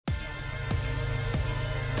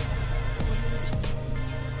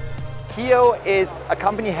Qiio is a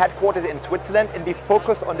company headquartered in Switzerland, and we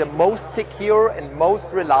focus on the most secure and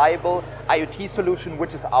most reliable IoT solution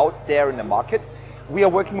which is out there in the market. We are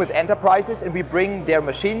working with enterprises and we bring their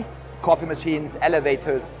machines, coffee machines,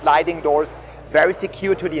 elevators, sliding doors, very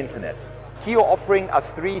secure to the internet. Qiio offering are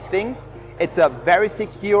three things. It's a very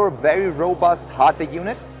secure, very robust hardware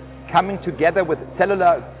unit coming together with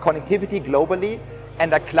cellular connectivity globally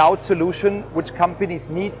and a cloud solution which companies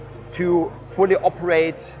need to fully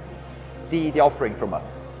operate the offering from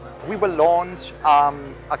us. We will launch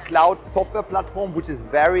a cloud software platform which is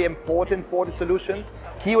very important for the solution.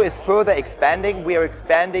 Qiio is further expanding. We are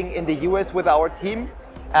expanding in the US with our team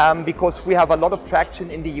because we have a lot of traction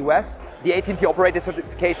in the US. The AT&T operator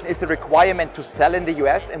certification is the requirement to sell in the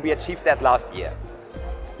US, and we achieved that last year.